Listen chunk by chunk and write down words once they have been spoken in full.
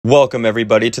Welcome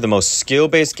everybody to the most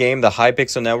skill-based game the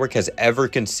Hypixel network has ever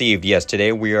conceived. Yes,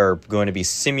 today we are going to be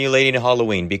simulating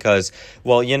Halloween because,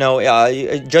 well,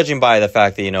 judging by the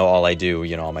fact that, all I do,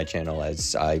 on my channel,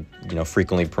 as I,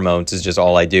 frequently promote, is just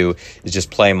all I do is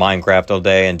just play Minecraft all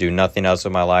day and do nothing else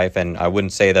with my life. And I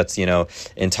wouldn't say that's,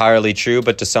 entirely true,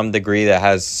 but to some degree that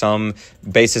has some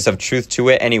basis of truth to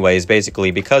it anyways. Basically,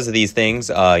 because of these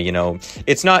things,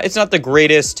 it's not the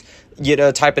greatest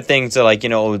type of things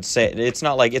to say. It's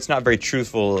not very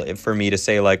truthful for me to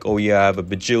say oh yeah, I have a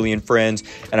bajillion friends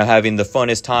and I'm having the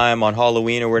funnest time on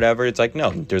Halloween or whatever. It's no,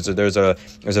 there's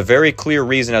a very clear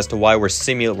reason as to why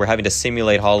we're having to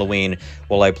simulate Halloween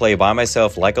while I play by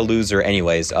myself like a loser.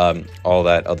 Anyways, all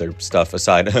that other stuff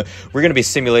aside, we're gonna be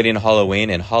simulating Halloween,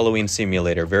 and Halloween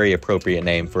Simulator, very appropriate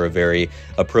name for a very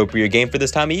appropriate game for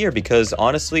this time of year, because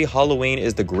honestly, Halloween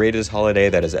is the greatest holiday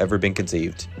that has ever been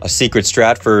conceived. A secret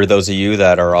strat for those of you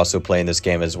that are also playing this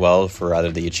game as well, for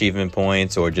either the achievement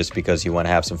points or just because you want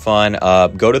to have some fun,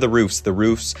 go to the roofs. The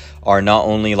roofs are not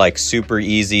only super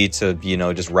easy to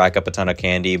just rack up a ton of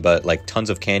candy, but tons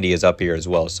of candy is up here as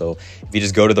well. So if you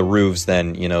just go to the roofs,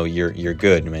 then you're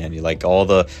good, man. You all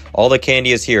the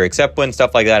candy is here, except when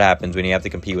stuff like that happens, when you have to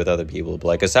compete with other people.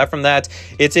 But aside from that,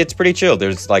 it's pretty chill.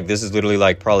 There's this is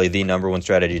literally probably the #1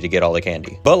 strategy to get all the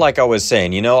candy. But like I was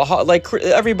saying,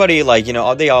 everybody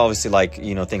they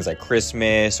obviously things like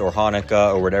Christmas or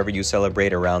Hanukkah or whatever you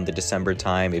celebrate around the December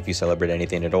time, if you celebrate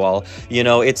anything at all.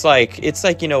 It's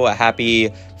a happy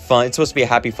fun, it's supposed to be a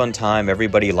happy fun time,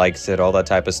 everybody likes it, all that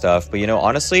type of stuff. But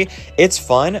honestly, it's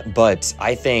fun, but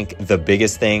I think the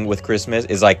biggest thing with Christmas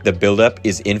is the build-up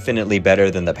is infinitely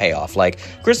better than the payoff.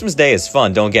 Christmas Day is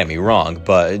fun, don't get me wrong,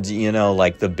 but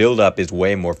the build-up is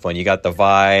way more fun. You got the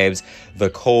vibes, the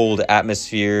cold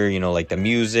atmosphere, the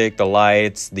music, the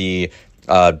lights, the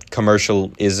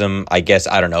commercialism, I guess.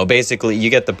 I don't know, basically you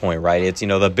get the point, right? It's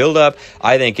the build up,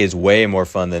 I think, is way more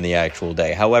fun than the actual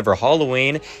day. However,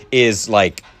 Halloween is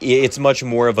it's much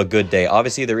more of a good day.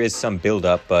 Obviously there is some build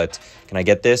up, but can I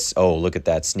get this? Oh, look at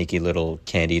that sneaky little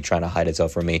candy trying to hide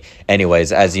itself from me.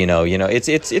 Anyways, as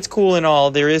it's cool and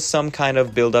all. There is some kind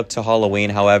of build up to Halloween.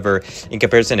 However, in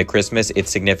comparison to Christmas, it's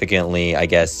significantly, I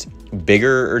guess,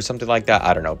 bigger or something like that.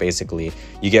 I don't know. Basically,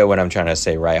 you get what I'm trying to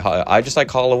say, right? I just like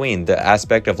Halloween, the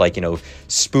aspect of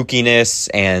spookiness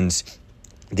and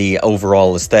the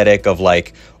overall aesthetic of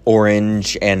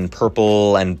orange and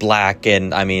purple and black,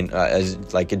 and I mean, as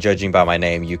judging by my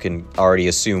name, you can already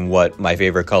assume what my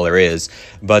favorite color is.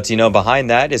 But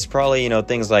behind that is probably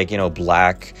things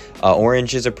black.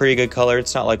 Orange is a pretty good color.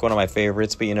 It's not one of my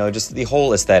favorites, but just the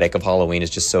whole aesthetic of Halloween is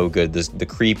just so good. The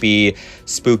creepy,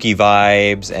 spooky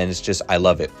vibes, and it's just, I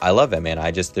love it, man.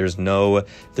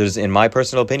 There's in my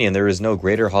personal opinion, there is no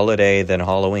greater holiday than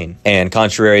Halloween. And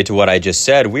contrary to what I just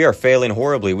said, we are failing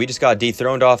horribly. We just got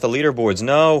dethroned off the leaderboards.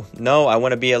 No, I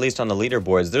want to be at least on the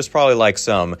leaderboards. There's probably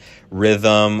some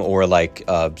rhythm or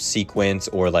sequence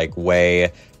or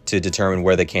way to determine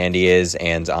where the candy is,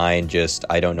 and I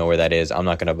don't know where that is. I'm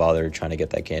not going to bother trying to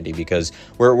get that candy because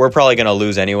we're probably going to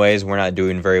lose anyways. We're not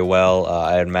doing very well.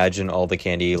 I imagine all the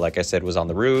candy, like I said, was on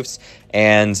the roofs,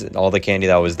 and all the candy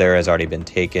that was there has already been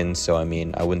taken. So I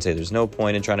mean, I wouldn't say there's no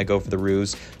point in trying to go for the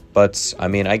roofs. But I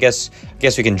mean, I guess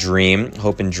we can dream,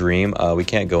 hope and dream. We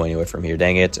can't go anywhere from here.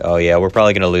 Dang it. Oh yeah, we're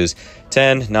probably gonna lose.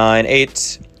 10, 9,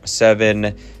 8,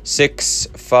 7, 6,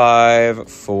 5,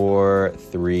 4,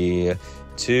 3,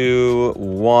 2,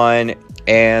 1.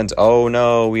 And oh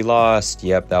no, we lost.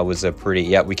 Yep, that was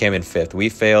we came in 5th. We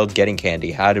failed getting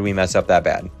candy. How did we mess up that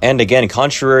bad? And again,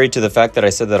 contrary to the fact that I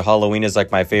said that Halloween is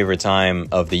my favorite time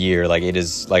of the year, it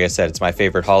is, like I said, it's my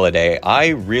favorite holiday, I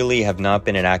really have not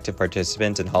been an active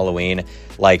participant in Halloween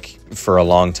for a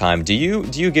long time. Do you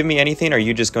give me anything? Or are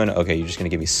you just going to, okay, you're just going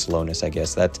to give me slowness, I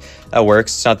guess. That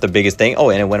works. It's not the biggest thing. Oh,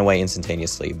 and it went away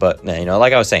instantaneously. But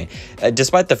like I was saying,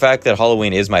 despite the fact that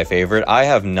Halloween is my favorite, I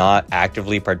have not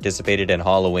actively participated in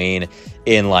Halloween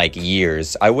in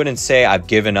years. I wouldn't say I've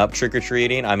given up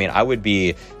trick-or-treating. I mean, I would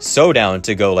be so down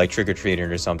to go trick-or-treating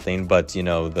or something, but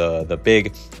the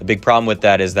big problem with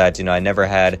that is that I never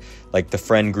had the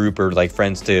friend group or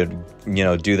friends to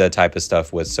do that type of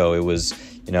stuff with. So it was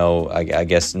I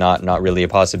guess not really a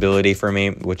possibility for me,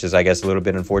 which is, I guess, a little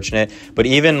bit unfortunate. But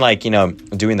even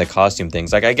doing the costume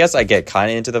things, I guess I get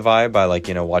kind of into the vibe by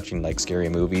watching scary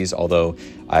movies, although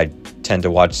I tend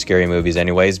to watch scary movies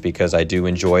anyways because I do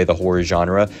enjoy the horror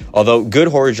genre. Although good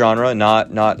horror genre, not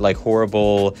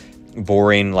horrible,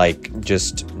 boring,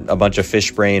 just a bunch of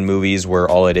fish brain movies where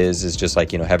all it is just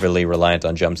heavily reliant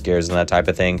on jump scares and that type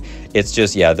of thing. It's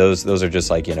just, yeah, those are just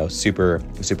super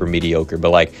mediocre.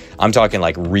 But I'm talking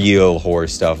real horror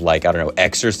stuff, I don't know,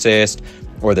 Exorcist,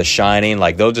 or The Shining.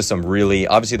 Like, those are some really,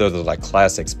 obviously those are like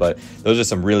classics, but those are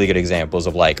some really good examples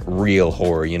of like real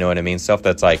horror, you know what I mean? Stuff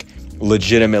that's like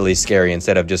legitimately scary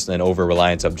instead of just an over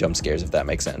reliance of jump scares, if that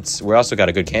makes sense. We also got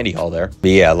a good candy haul there. But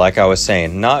yeah, like I was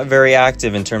saying, not very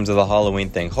active in terms of the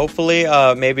Halloween thing. Hopefully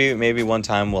maybe one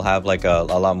time we'll have like a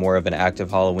lot more of an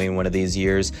active Halloween one of these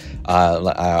years.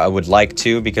 I would like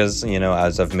to, because, you know,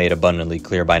 as I've made abundantly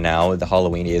clear by now, the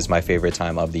Halloween is my favorite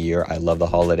time of the year. I love the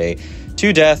holiday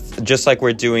to death. Just like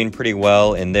we're doing pretty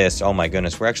well in this. Oh my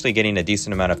goodness, we're actually getting a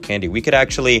decent amount of candy. We could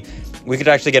actually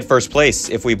get first place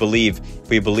if we believe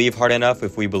hard enough,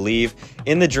 if we believe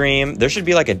in the dream. There should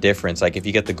be like a difference. Like, if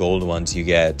you get the gold ones, you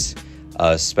get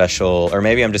a special, or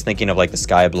maybe I'm just thinking of like the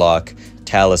Skyblock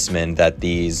talisman that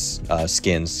these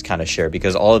skins kind of share,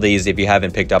 because all of these, if you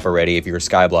haven't picked up already, if you're a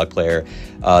Skyblock player,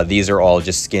 these are all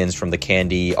just skins from the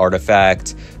candy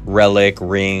artifact, relic,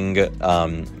 ring,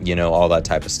 you know, all that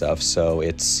type of stuff. So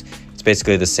it's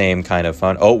basically the same kind of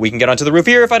fun. Oh, we can get onto the roof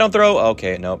here if I don't throw.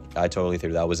 Okay, nope, I totally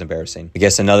threw. That was embarrassing. I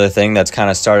guess another thing that's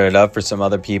kind of started up for some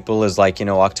other people is like, you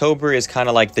know, October is kind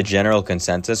of like the general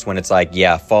consensus when it's like,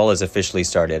 yeah, fall has officially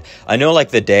started. I know like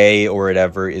the day or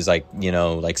whatever is like, you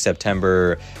know, like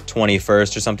September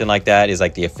 21st or something like that is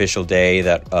like the official day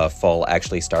that fall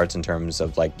actually starts in terms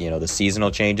of like, you know, the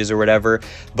seasonal changes or whatever.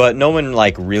 But no one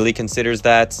like really considers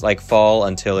that like fall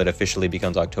until it officially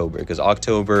becomes October, because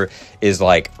October is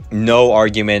like no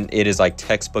argument, it is like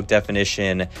textbook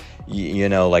definition, you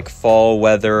know, like fall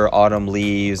weather, autumn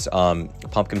leaves,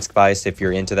 pumpkin spice, if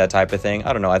you're into that type of thing.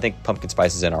 I don't know, I think pumpkin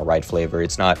spice is in our right flavor.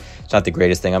 It's not the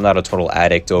greatest thing. I'm not a total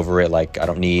addict over it. Like, I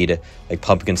don't need like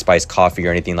pumpkin spice coffee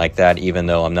or anything like that, even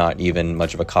though I'm not even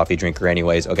much of a coffee drinker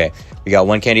anyways. Okay, we got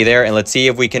one candy there, and let's see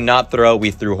if we cannot throw.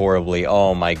 We threw horribly.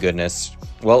 Oh my goodness.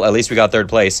 Well, at least we got third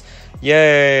place.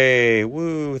 Yay!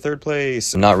 Woo! Third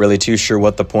place. I'm not really too sure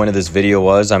what the point of this video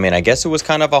was. I mean, I guess it was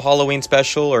kind of a Halloween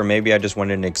special, or maybe I just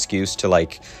wanted an excuse to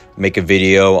like make a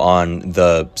video on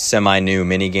the semi-new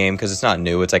mini game, because it's not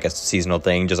new. It's like a seasonal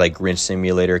thing, just like Grinch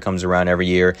Simulator comes around every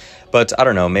year. But I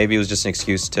don't know, maybe it was just an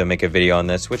excuse to make a video on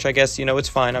this, which I guess, you know, it's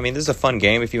fine. I mean, this is a fun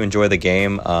game. If you enjoy the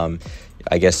game,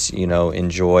 I guess, you know,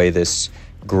 enjoy this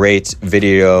great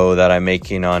video that I'm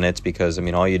making on it, because I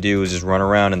mean, all you do is just run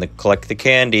around and collect the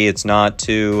candy. It's not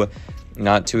too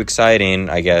exciting,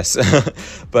 I guess.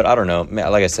 But I don't know,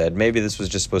 like I said, maybe this was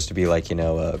just supposed to be like, you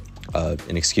know,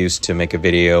 an excuse to make a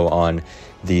video on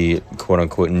the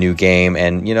quote-unquote new game.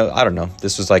 And, you know, I don't know,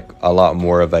 this was like a lot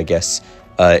more of, I guess,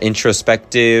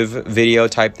 introspective video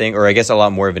type thing, or I guess a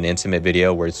lot more of an intimate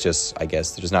video where it's just, I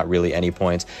guess there's not really any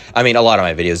point. I mean, a lot of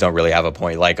my videos don't really have a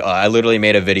point. Like, I literally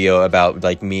made a video about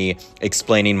like me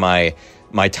explaining my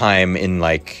time in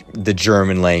like the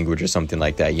German language or something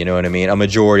like that, you know what I mean? A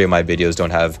majority of my videos don't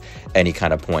have any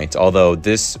kind of point, although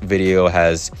this video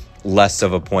has less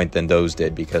of a point than those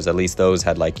did, because at least those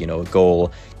had like, you know, a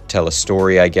goal, tell a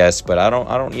story, I guess. But I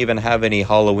don't even have any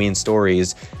Halloween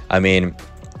stories. I mean,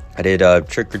 I did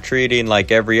trick-or-treating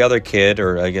like every other kid,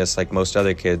 or I guess like most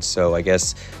other kids, so I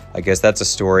guess that's a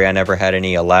story. I never had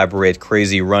any elaborate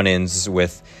crazy run-ins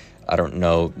with, I don't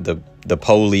know, the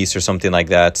police or something like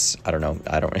that. I don't know.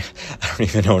 I don't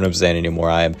even know what I'm saying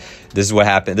anymore. This is what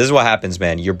happens,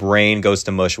 man. Your brain goes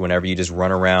to mush whenever you just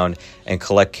run around and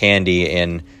collect candy.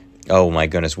 And oh my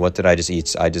goodness, what did I just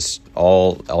eat?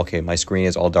 Okay, my screen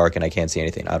is all dark and I can't see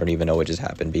anything. I don't even know what just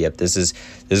happened. But yep, this is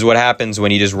what happens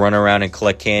when you just run around and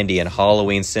collect candy in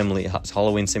Halloween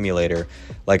Simulator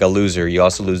like a loser. You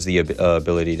also lose the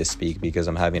ability to speak, because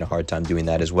I'm having a hard time doing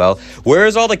that as well. Where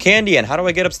is all the candy, and how do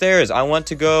I get upstairs? I want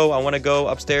to go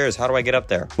upstairs. How do I get up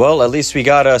there? Well, at least we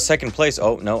got a second place.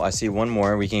 Oh no, I see one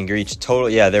more. We can reach total.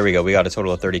 Yeah, there we go. We got a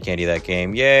total of 30 candy that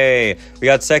game. Yay! We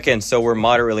got second, so we're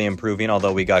moderately improving,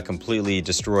 although we got completely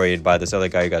destroyed by this other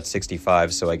guy who got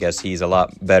 65. So I guess he's a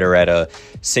lot better at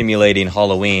simulating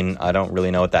Halloween. I don't really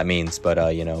know what that means,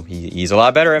 but you know, he's a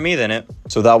lot better at me than it.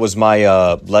 So that was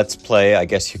my let's play, I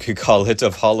guess you could call it,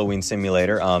 of Halloween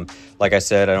Simulator. Like I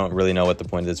said, I don't really know what the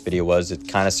point of this video was. It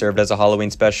kind of served as a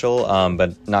Halloween special,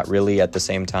 but not really at the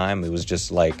same time. It was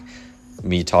just like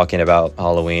me talking about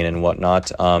Halloween and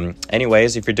whatnot.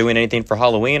 Anyways, if you're doing anything for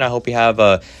Halloween, I hope you have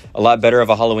a lot better of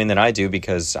a Halloween than I do,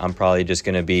 because I'm probably just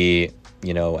gonna be,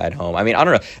 you know, at home. I mean, I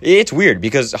don't know, it's weird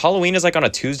because Halloween is like on a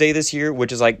Tuesday this year,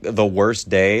 which is like the worst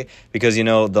day, because, you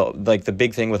know, the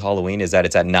big thing with Halloween is that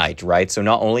it's at night, right? So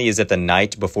not only is it the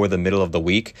night before the middle of the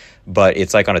week, but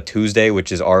it's like on a Tuesday,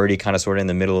 which is already kind of sort of in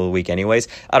the middle of the week anyways.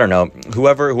 I don't know,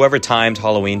 whoever timed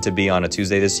Halloween to be on a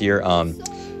Tuesday this year,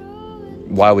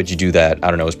 why would you do that? I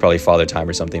don't know, it's probably Father Time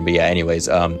or something. But yeah, anyways,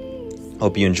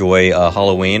 hope you enjoy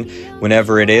Halloween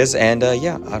whenever it is. And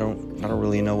yeah, I don't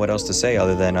really know what else to say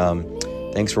other than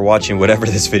thanks for watching whatever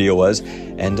this video was.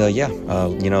 And yeah,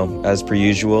 you know, as per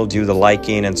usual, do the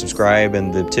liking and subscribe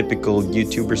and the typical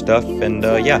YouTuber stuff. And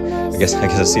yeah, I guess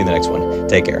I'll see you in the next one.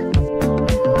 Take care.